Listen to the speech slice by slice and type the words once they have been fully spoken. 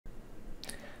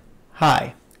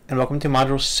Hi, and welcome to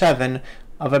Module 7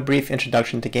 of A Brief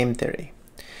Introduction to Game Theory.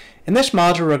 In this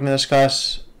module, we're going to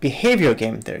discuss behavioral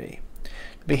game theory.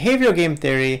 Behavioral game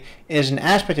theory is an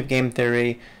aspect of game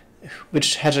theory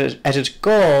which has as its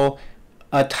goal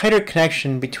a tighter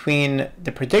connection between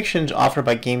the predictions offered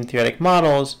by game theoretic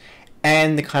models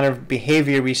and the kind of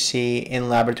behavior we see in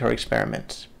laboratory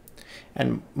experiments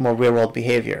and more real-world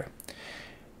behavior.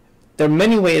 There are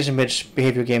many ways in which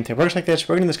behavioral game theory works like this.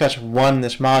 We're going to discuss one in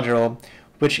this module,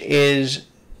 which is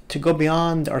to go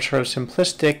beyond our sort of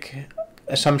simplistic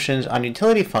assumptions on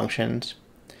utility functions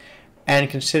and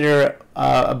consider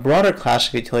a broader class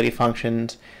of utility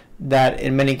functions that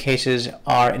in many cases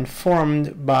are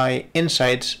informed by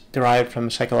insights derived from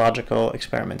psychological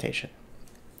experimentation.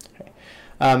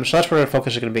 So that's where our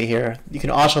focus is going to be here. You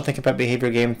can also think about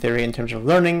behavioral game theory in terms of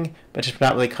learning, but just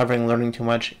not really covering learning too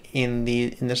much in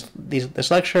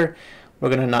this lecture. We're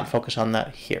going to not focus on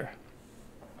that here.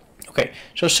 Okay,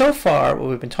 so far what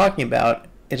we've been talking about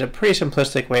is a pretty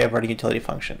simplistic way of writing utility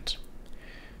functions.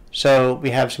 So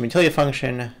we have some utility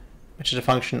function, which is a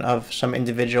function of some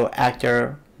individual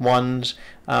actor 1's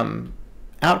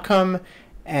outcome,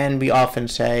 and we often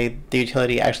say the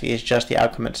utility actually is just the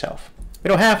outcome itself. We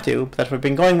don't have to, but that's what we've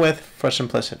been going with for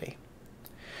simplicity.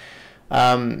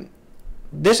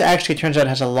 This actually turns out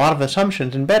has a lot of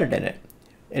assumptions embedded in it.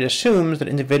 It assumes that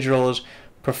individuals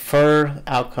prefer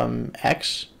outcome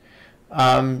X,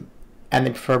 and they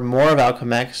prefer more of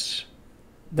outcome X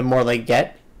the more they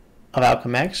get of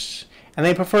outcome X, and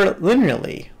they prefer it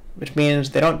linearly, which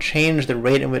means they don't change the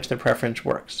rate in which their preference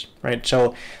works, right?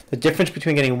 So the difference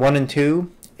between getting 1 and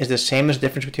 2 is the same as the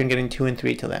difference between getting 2 and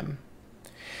 3 to them.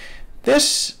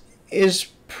 This is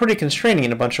pretty constraining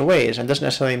in a bunch of ways and doesn't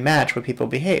necessarily match what people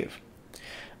behave.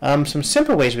 Some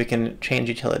simple ways we can change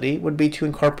utility would be to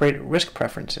incorporate risk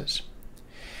preferences.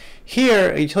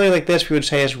 Here, a utility like this we would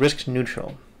say is risk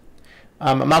neutral.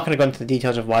 I'm not going to go into the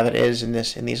details of why that is in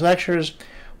these lectures,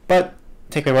 but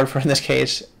take my word for it in this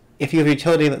case. If you have a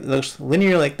utility that looks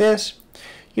linear like this,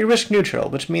 you're risk neutral,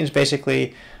 which means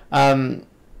basically a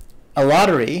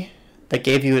lottery that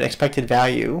gave you an expected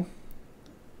value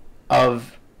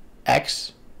of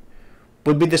X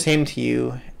would be the same to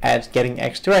you as getting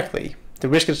X directly. The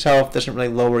risk itself doesn't really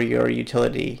lower your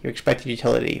utility, your expected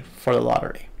utility for the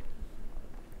lottery.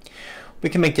 We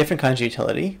can make different kinds of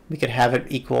utility. We could have it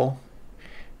equal,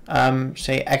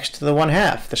 say, X to the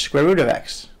 1/2, the square root of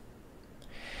X.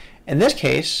 In this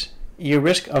case, you're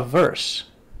risk averse.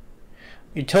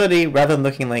 Utility, rather than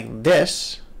looking like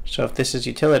this, so if this is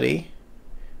utility,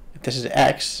 if this is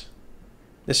X,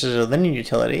 this is a linear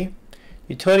utility.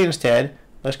 Utility instead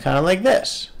looks kind of like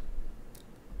this.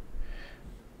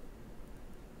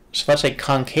 So that's a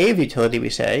concave utility, we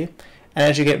say, and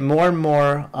as you get more and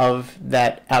more of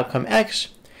that outcome X,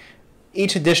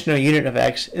 each additional unit of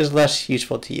X is less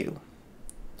useful to you.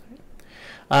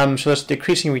 So it's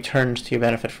decreasing returns to your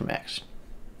benefit from X.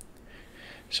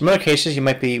 Some other cases you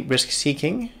might be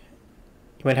risk-seeking.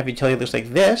 You might have utility that looks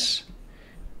like this,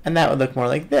 and that would look more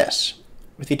like this.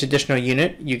 With each additional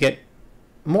unit, you get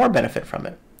more benefit from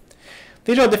it.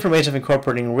 These are all different ways of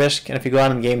incorporating risk, and if you go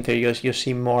on in game theory, you'll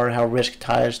see more how risk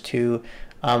ties to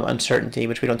uncertainty,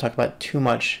 which we don't talk about too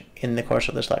much in the course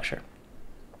of this lecture.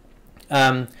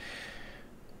 We're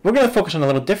going to focus on a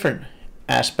little different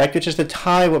aspect, which is to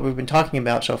tie what we've been talking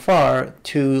about so far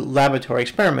to laboratory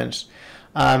experiments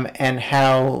and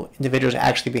how individuals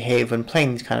actually behave when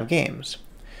playing these kind of games.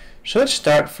 So let's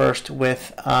start first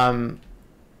with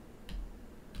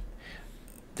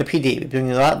the PD. We're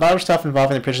doing a lot of stuff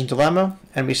involving the prisoner's dilemma,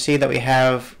 and we see that we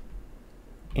have,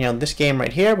 this game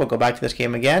right here. We'll go back to this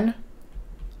game again.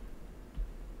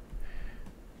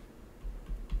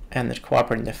 And this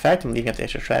cooperating effect. I'm leaving out the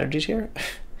extra strategies here.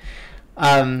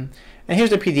 And here's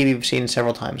the PD we've seen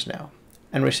several times now.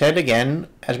 And we said again,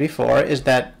 as before, is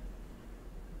that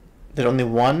there's only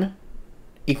one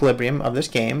equilibrium of this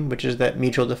game, which is that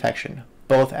mutual defection.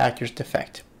 Both actors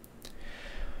defect.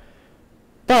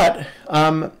 But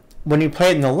when you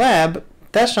play it in the lab,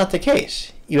 that's not the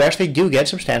case. You actually do get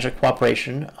substantial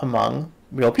cooperation among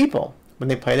real people when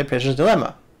they play the prisoner's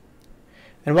dilemma.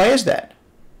 And why is that?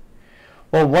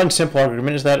 Well, one simple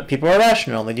argument is that people are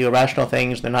rational. They do irrational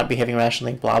things. They're not behaving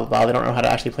rationally, blah, blah, blah. They don't know how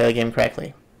to actually play the game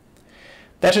correctly.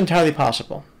 That's entirely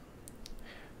possible.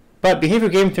 But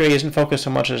behavioral game theory isn't focused so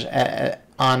much as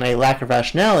on a lack of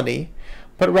rationality,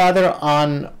 but rather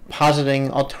on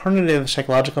positing alternative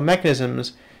psychological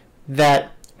mechanisms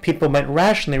that people might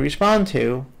rationally respond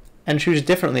to and choose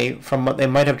differently from what they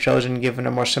might have chosen given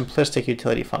a more simplistic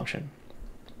utility function.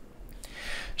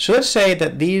 So let's say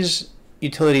that these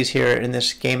utilities here in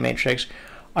this game matrix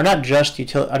are not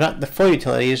the full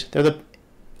utilities, they're the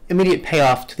immediate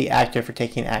payoff to the actor for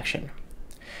taking action.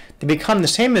 They become the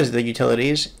same as the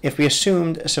utilities if we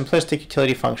assumed a simplistic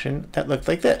utility function that looked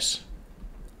like this.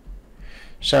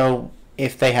 So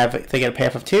if they get a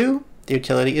payoff of 2, the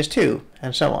utility is 2,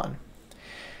 and so on.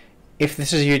 If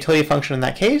this is a utility function in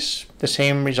that case, the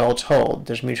same results hold.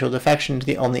 There's mutual defection to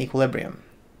the only equilibrium.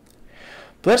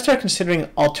 But let's start considering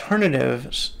alternative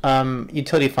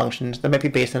utility functions that might be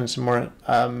based on some more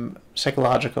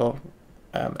psychological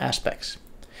aspects.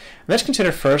 Let's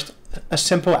consider first a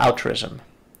simple altruism.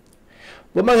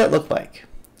 What might that look like?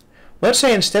 Let's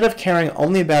say instead of caring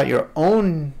only about your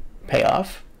own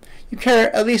payoff, you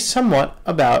care at least somewhat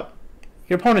about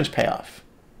your opponent's payoff.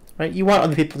 Right? You want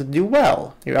other people to do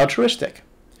well. You're altruistic.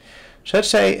 So let's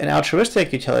say an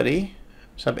altruistic utility,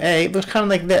 sub A, looks kind of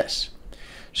like this.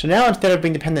 So now instead of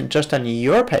being dependent just on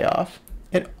your payoff,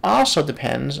 it also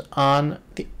depends on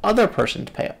the other person's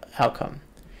outcome.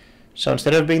 So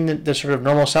instead of being the sort of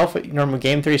normal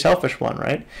game theory selfish one,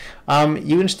 right?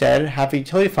 You instead have a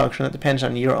utility function that depends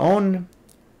on your own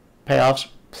payoffs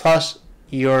plus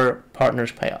your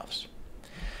partner's payoffs.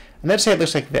 And let's say it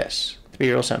looks like this, to be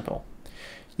real simple.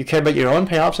 You care about your own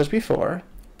payoffs as before,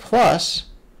 plus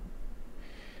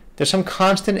there's some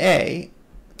constant A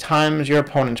times your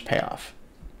opponent's payoff.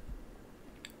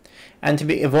 And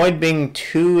to avoid being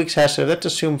too excessive, let's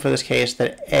assume for this case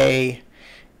that A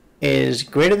is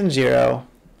greater than 0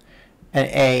 and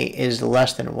A is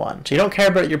less than 1. So you don't care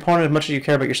about your opponent as much as you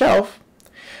care about yourself,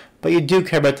 but you do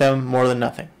care about them more than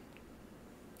nothing.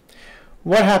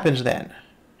 What happens then?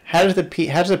 How does the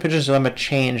Peterson's dilemma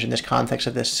change in this context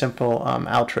of this simple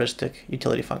altruistic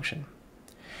utility function?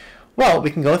 Well, we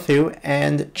can go through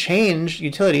and change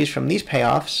utilities from these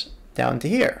payoffs down to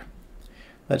here.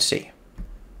 Let's see.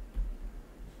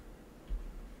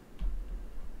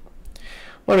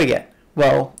 What do we get?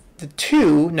 Well, the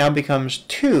 2 now becomes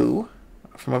 2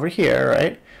 from over here,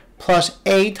 right? Plus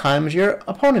A times your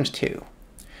opponent's 2.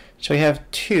 So we have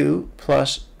 2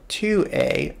 plus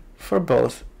 2A for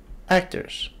both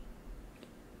actors.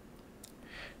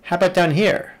 How about down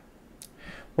here?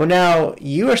 Well, now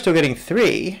you are still getting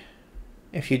 3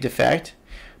 if you defect,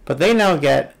 but they now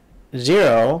get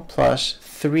 0 plus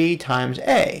 3 times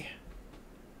A.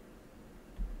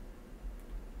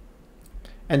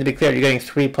 And to be clear, you're getting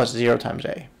 3 plus 0 times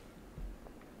A.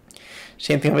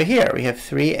 Same thing over here. We have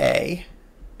 3A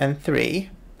and 3.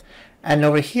 And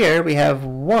over here, we have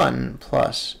 1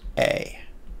 plus A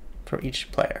for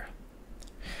each player.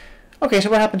 Okay, so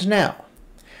what happens now?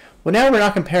 Well, now we're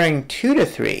not comparing 2 to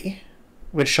 3,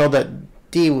 which showed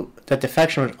that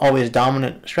defection was always a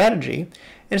dominant strategy.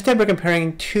 Instead, we're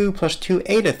comparing 2 plus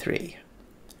 2A to 3.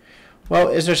 Well,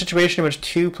 is there a situation in which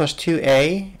 2 plus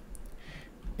 2A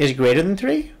is greater than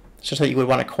 3, such that you would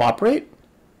want to cooperate?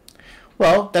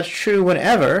 Well, that's true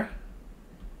whenever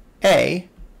A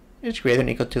is greater than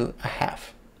or equal to a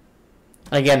half.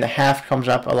 And again, the half comes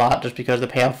up a lot just because of the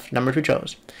payoff numbers we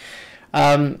chose.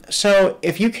 So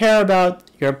if you care about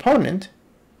your opponent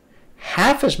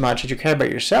half as much as you care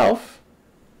about yourself,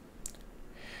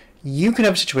 you can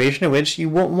have a situation in which you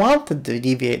won't want to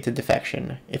deviate to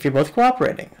defection if you're both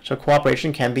cooperating. So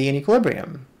cooperation can be in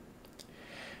equilibrium.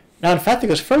 Now, in fact, it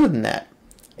goes further than that.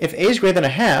 If A is greater than a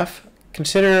half,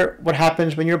 consider what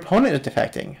happens when your opponent is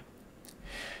defecting.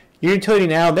 Your utility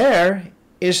now there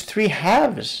is 3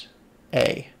 halves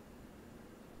A.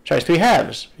 Sorry, it's 3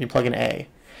 halves. You plug in A.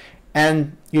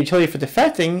 And your utility for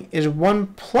defecting is 1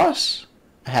 plus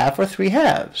a half, or 3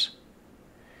 halves.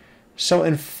 So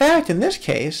in fact, in this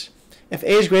case, if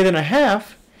A is greater than a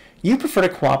half, you prefer to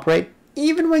cooperate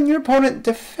even when your opponent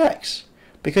defects,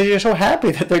 because you're so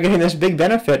happy that they're getting this big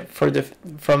benefit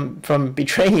from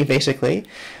betraying you, basically,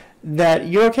 that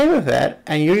you're okay with that,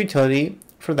 and your utility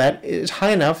for that is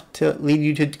high enough to lead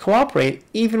you to cooperate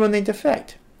even when they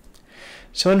defect.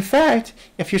 So in fact,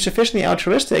 if you're sufficiently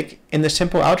altruistic in the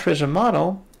simple altruism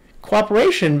model,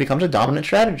 cooperation becomes a dominant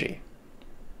strategy.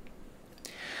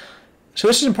 So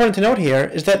this is important to note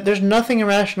here, is that there's nothing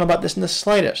irrational about this in the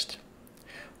slightest.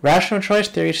 Rational choice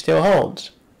theory still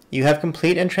holds. You have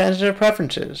complete and transitive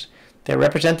preferences. They're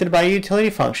represented by a utility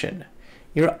function.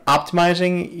 You're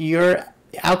optimizing your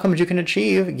outcomes you can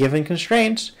achieve given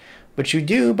constraints, which you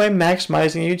do by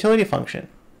maximizing a utility function.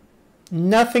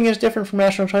 Nothing is different from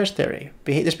rational choice theory.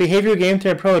 This behavioral game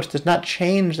theory approach does not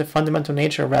change the fundamental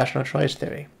nature of rational choice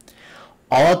theory.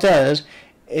 All it does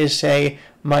is say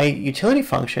my utility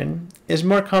function is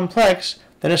more complex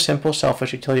than a simple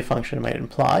selfish utility function might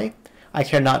imply. I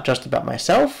care not just about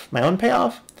myself, my own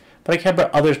payoff, but I care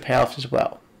about others' payoffs as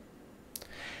well.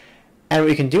 And what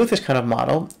you can do with this kind of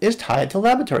model is tied to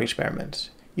laboratory experiments.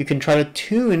 you can try to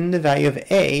tune the value of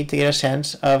A to get a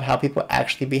sense of how people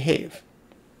actually behave.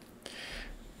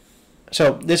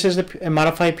 So this is a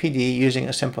modified PD using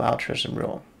a simple altruism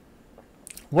rule.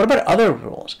 What about other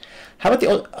rules? How about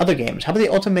the other games? How about the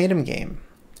ultimatum game?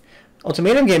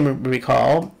 Ultimatum game,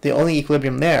 recall, the only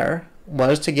equilibrium there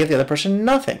was to give the other person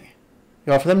nothing.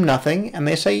 You offer them nothing, and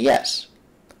they say yes.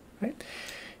 Right?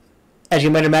 As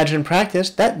you might imagine in practice,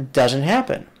 that doesn't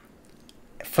happen.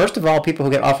 First of all, people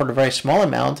who get offered a very small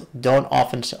amount don't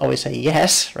often always say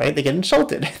yes, right? They get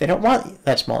insulted. They don't want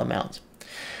that small amount.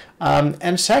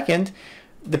 And second,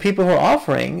 the people who are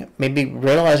offering, maybe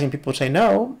realizing people say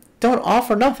no, don't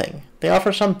offer nothing. They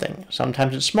offer something.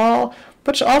 Sometimes it's small,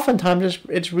 but oftentimes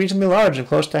it's reasonably large and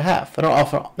close to half. They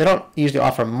don't usually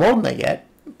offer more than they get,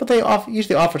 but they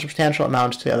usually offer substantial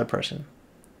amounts to the other person.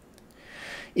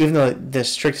 Even though the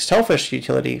strict selfish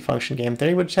utility function game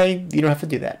theory would say you don't have to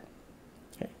do that.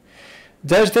 Okay.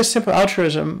 Does this simple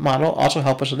altruism model also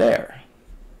help us there?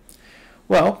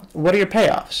 Well, what are your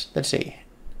payoffs? Let's see.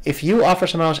 If you offer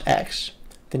someone else X,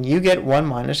 then you get 1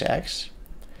 minus X,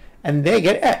 and they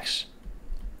get X.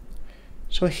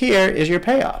 So here is your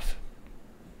payoff.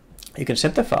 You can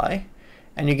simplify,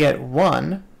 and you get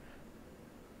 1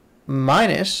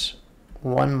 minus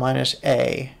 1 minus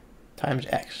A times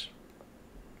X.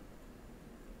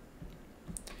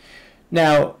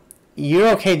 Now, you're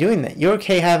okay doing that. You're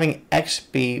okay having X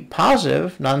be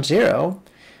positive, non-zero,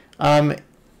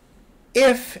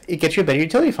 if it gets you a better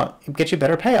utility function, it gets you a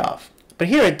better payoff. But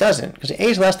here it doesn't, because A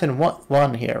is less than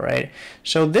 1 here, right?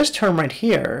 So this term right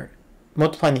here,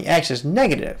 multiplying the X, is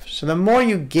negative. So the more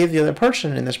you give the other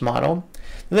person in this model,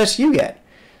 the less you get.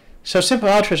 So simple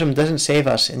altruism doesn't save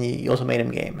us in the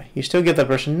ultimatum game. You still give the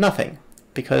person nothing,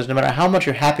 because no matter how much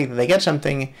you're happy that they get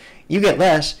something, you get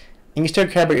less, and you still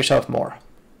care about yourself more.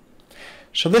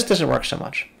 So this doesn't work so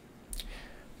much.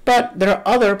 But there are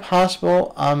other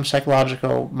possible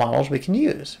psychological models we can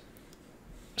use.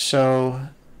 So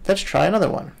let's try another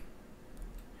one.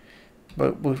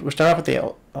 But we'll start off with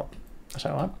the... Oh,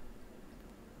 sorry, what?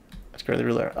 Let's go to the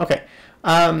ruler. Okay.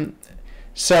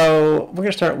 So we're going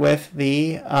to start with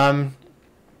the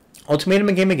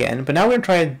ultimatum game again, but now we're going to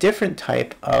try a different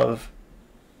type of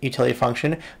utility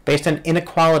function based on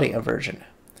inequality aversion.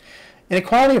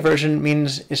 Inequality aversion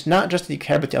means it's not just that you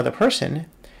care about the other person,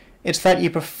 it's that you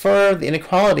prefer the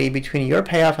inequality between your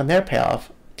payoff and their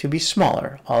payoff to be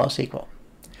smaller, all else equal.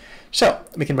 So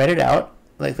we can write it out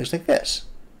like looks like this.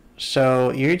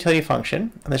 So your utility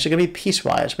function, and this is going to be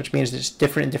piecewise, which means it's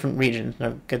different in different regions, and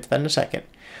I'll get to that in a second,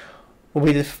 will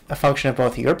be a function of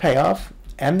both your payoff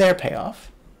and their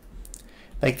payoff,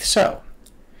 like so.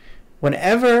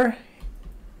 Whenever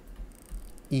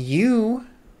you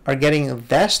are getting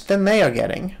less than they are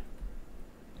getting,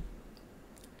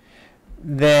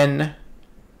 then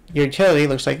your utility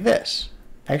looks like this.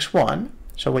 x1,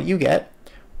 so what you get,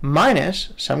 minus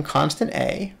some constant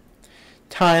A,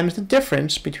 times the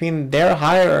difference between their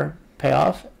higher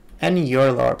payoff and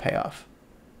your lower payoff.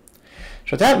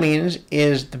 So what that means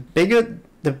is the bigger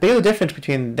the difference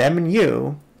between them and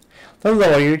you, the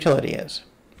lower your utility is.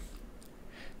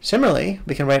 Similarly,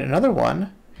 we can write another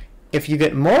one. If you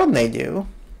get more than they do,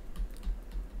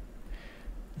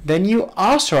 then you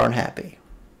also are unhappy.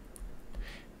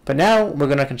 But now we're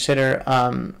going to consider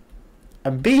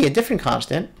a B, a different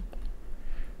constant,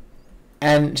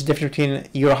 and it's the difference between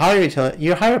your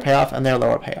higher payoff and their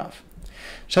lower payoff.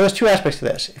 So there's two aspects to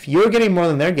this. If you're getting more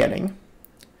than they're getting,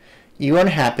 you're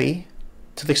unhappy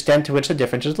to the extent to which the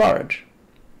difference is large.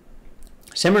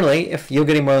 Similarly, if you're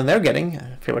getting more than they're getting,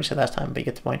 I forget what I said last time, but you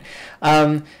get the point,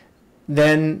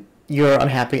 then you're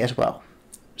unhappy as well.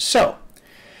 So,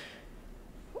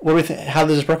 how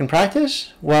does this work in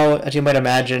practice? Well, as you might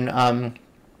imagine,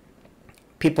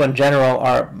 people in general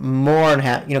are more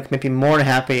unhappy, can be more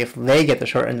unhappy if they get the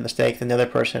short end of the stick than the other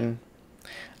person.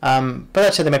 But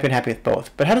that said, they might be unhappy with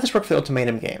both. But how does this work for the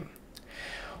ultimatum game?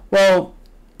 Well,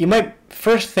 you might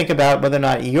first think about whether or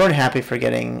not you're unhappy for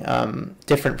getting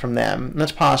different from them, and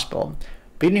that's possible.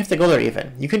 But you don't have to go there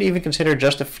even. You can even consider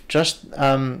just the first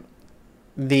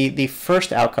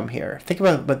outcome here. Think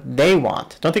about what they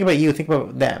want. Don't think about you, think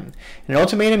about them. In an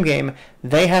ultimatum game,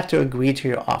 they have to agree to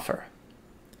your offer.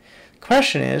 The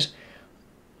question is,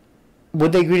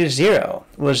 would they agree to 0?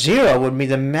 Well, 0 would be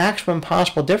the maximum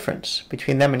possible difference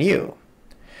between them and you.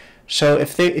 So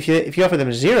if you offer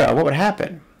them 0, what would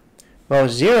happen? Well,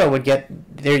 0 would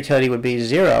get, their utility would be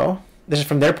 0. This is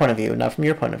from their point of view, not from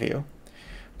your point of view.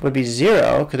 Would be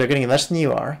 0, because they're getting less than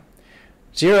you are.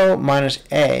 0 minus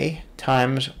A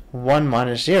times 1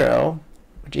 minus 0,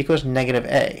 which equals negative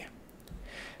A.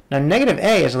 Now, negative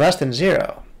A is less than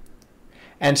 0.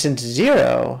 And since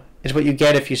 0 is what you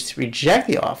get if you reject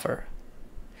the offer.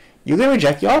 You're going to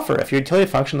reject the offer if your utility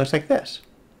function looks like this.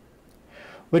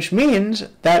 Which means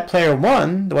that player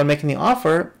 1, the one making the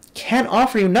offer, can't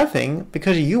offer you nothing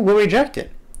because you will reject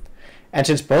it. And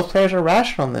since both players are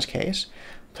rational in this case,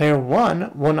 player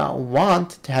 1 will not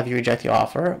want to have you reject the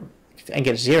offer and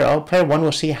get 0. Player 1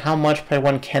 will see how much player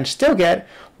 1 can still get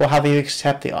while having you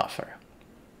accept the offer.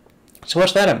 So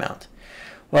what's that amount?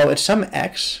 Well, it's some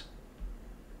x,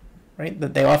 right,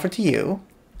 that they offer to you,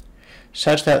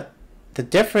 such that the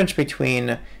difference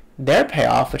between their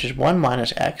payoff, which is 1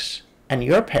 minus x, and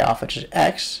your payoff, which is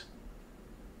x,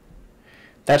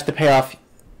 that's the payoff,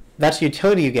 that's the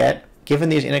utility you get, given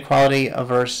these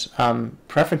inequality-averse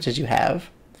preferences you have,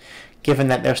 given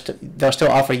that they'll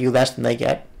still offer you less than they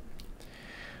get.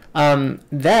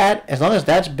 That, as long as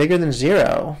that's bigger than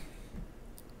 0,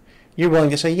 you're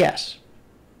willing to say yes.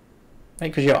 Right?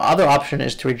 Because your other option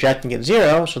is to reject and get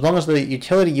 0, so as long as the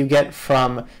utility you get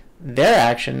from their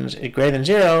actions is greater than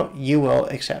 0, you will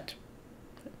accept.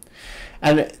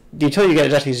 And the utility you get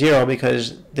is actually 0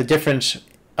 because the difference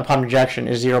upon rejection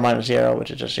is 0 minus 0,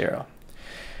 which is just 0.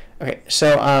 Okay,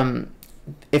 so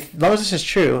as long as this is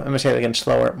true, I'm going to say it again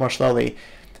more slowly,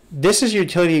 this is the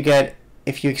utility you get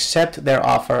if you accept their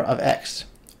offer of x.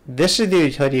 This is the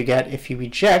utility you get if you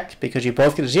reject, because you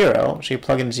both get 0, so you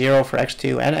plug in 0 for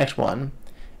x2 and x1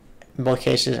 in both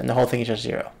cases, and the whole thing is just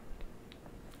 0.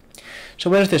 So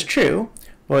when is this true?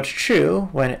 Well, it's true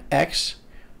when x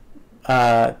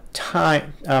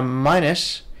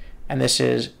minus, and this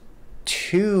is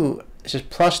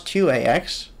plus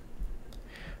 2ax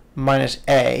minus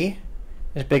a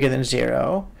is bigger than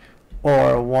 0,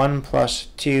 or 1 plus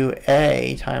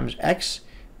 2a times x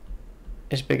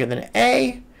is bigger than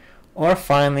a, or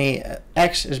finally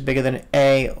x is bigger than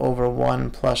a over 1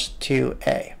 plus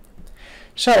 2a.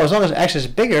 So as long as x is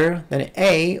bigger than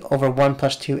a over 1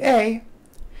 plus 2a,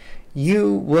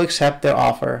 you will accept their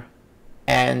offer,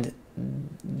 and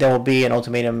there will be an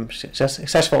ultimatum,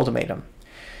 successful ultimatum.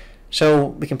 So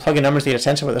we can plug in numbers to get a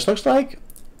sense of what this looks like.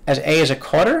 As a is a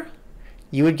quarter,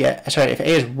 you would get, sorry, if a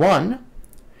is 1,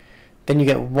 then you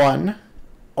get 1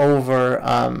 over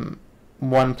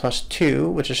 1 plus 2,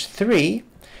 which is 3,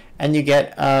 and you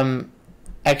get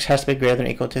x has to be greater than or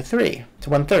equal to 3, to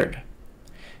 1/3.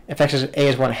 If a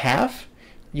is 1/2,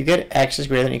 you get x is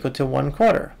greater than or equal to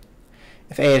 1/4.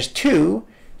 If a is 2,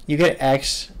 you get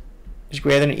x is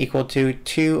greater than or equal to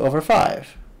 2 over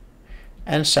 5,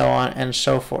 and so on and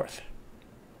so forth.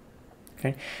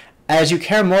 Okay. As you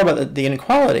care more about the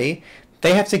inequality,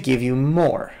 they have to give you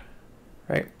more,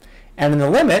 right? And in the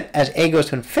limit, as a goes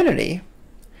to infinity,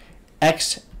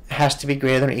 x has to be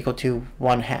greater than or equal to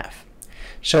 1/2.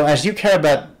 So as you care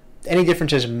about any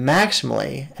differences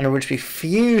maximally, and which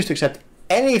refuse to accept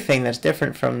anything that's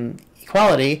different from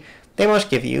equality, they must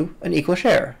give you an equal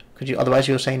share, because otherwise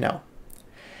you'll say no.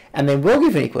 And they will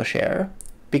give an equal share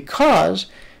because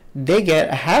they get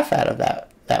a half out of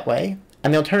that way,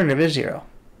 and the alternative is 0.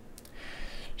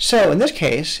 So in this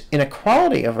case,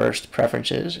 inequality-averse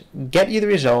preferences get you the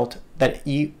result that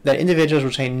individuals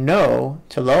will say no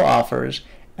to low offers,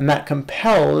 and that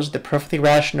compels the perfectly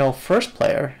rational first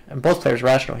player, and both players are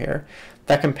rational here,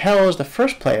 that compels the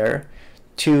first player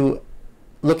to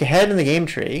look ahead in the game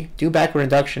tree, do backward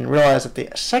induction, realize that the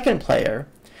second player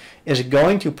is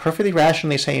going to perfectly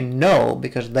rationally say no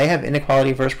because they have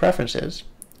inequality-averse preferences,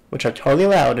 which are totally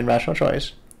allowed in rational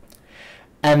choice.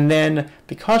 And then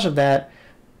because of that,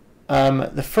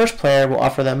 the first player will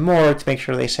offer them more to make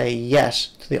sure they say yes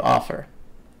to the offer.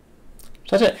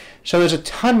 So that's it. So there's a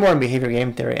ton more in behavior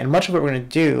game theory, and much of what we're going to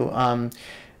do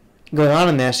going on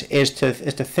in this is to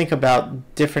think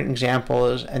about different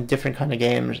examples and different kind of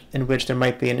games in which there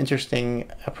might be an interesting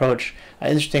approach, an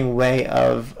interesting way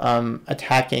of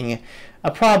attacking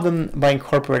a problem by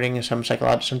incorporating some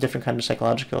different kind of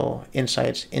psychological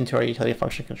insights into our utility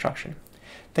function construction.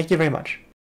 Thank you very much.